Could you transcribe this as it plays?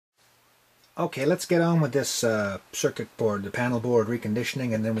Okay, let's get on with this circuit board, the panel board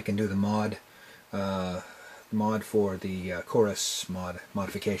reconditioning, and then we can do the mod for the chorus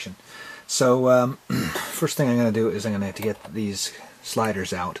modification. So first thing I'm going to do is I'm going to have to get these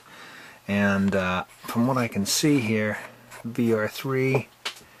sliders out, and from what I can see here, VR3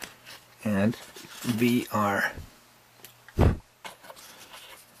 and VR,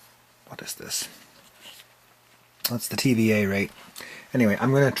 what is this? That's the TVA rate. Anyway,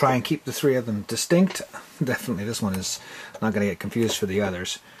 I'm going to try and keep the three of them distinct. Definitely this one is not going to get confused for the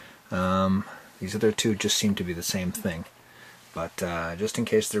others. These other two just seem to be the same thing. But just in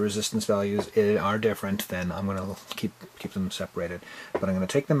case the resistance values are different, then I'm going to keep them separated. But I'm going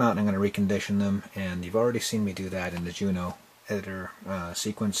to take them out and I'm going to recondition them. And you've already seen me do that in the Juno editor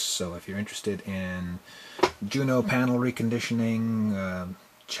sequence. So if you're interested in Juno panel reconditioning,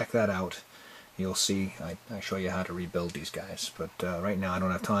 check that out. You'll see I show you how to rebuild these guys, but right now I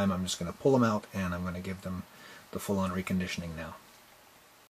don't have time. I'm just going to pull them out and I'm going to give them the full-on reconditioning now.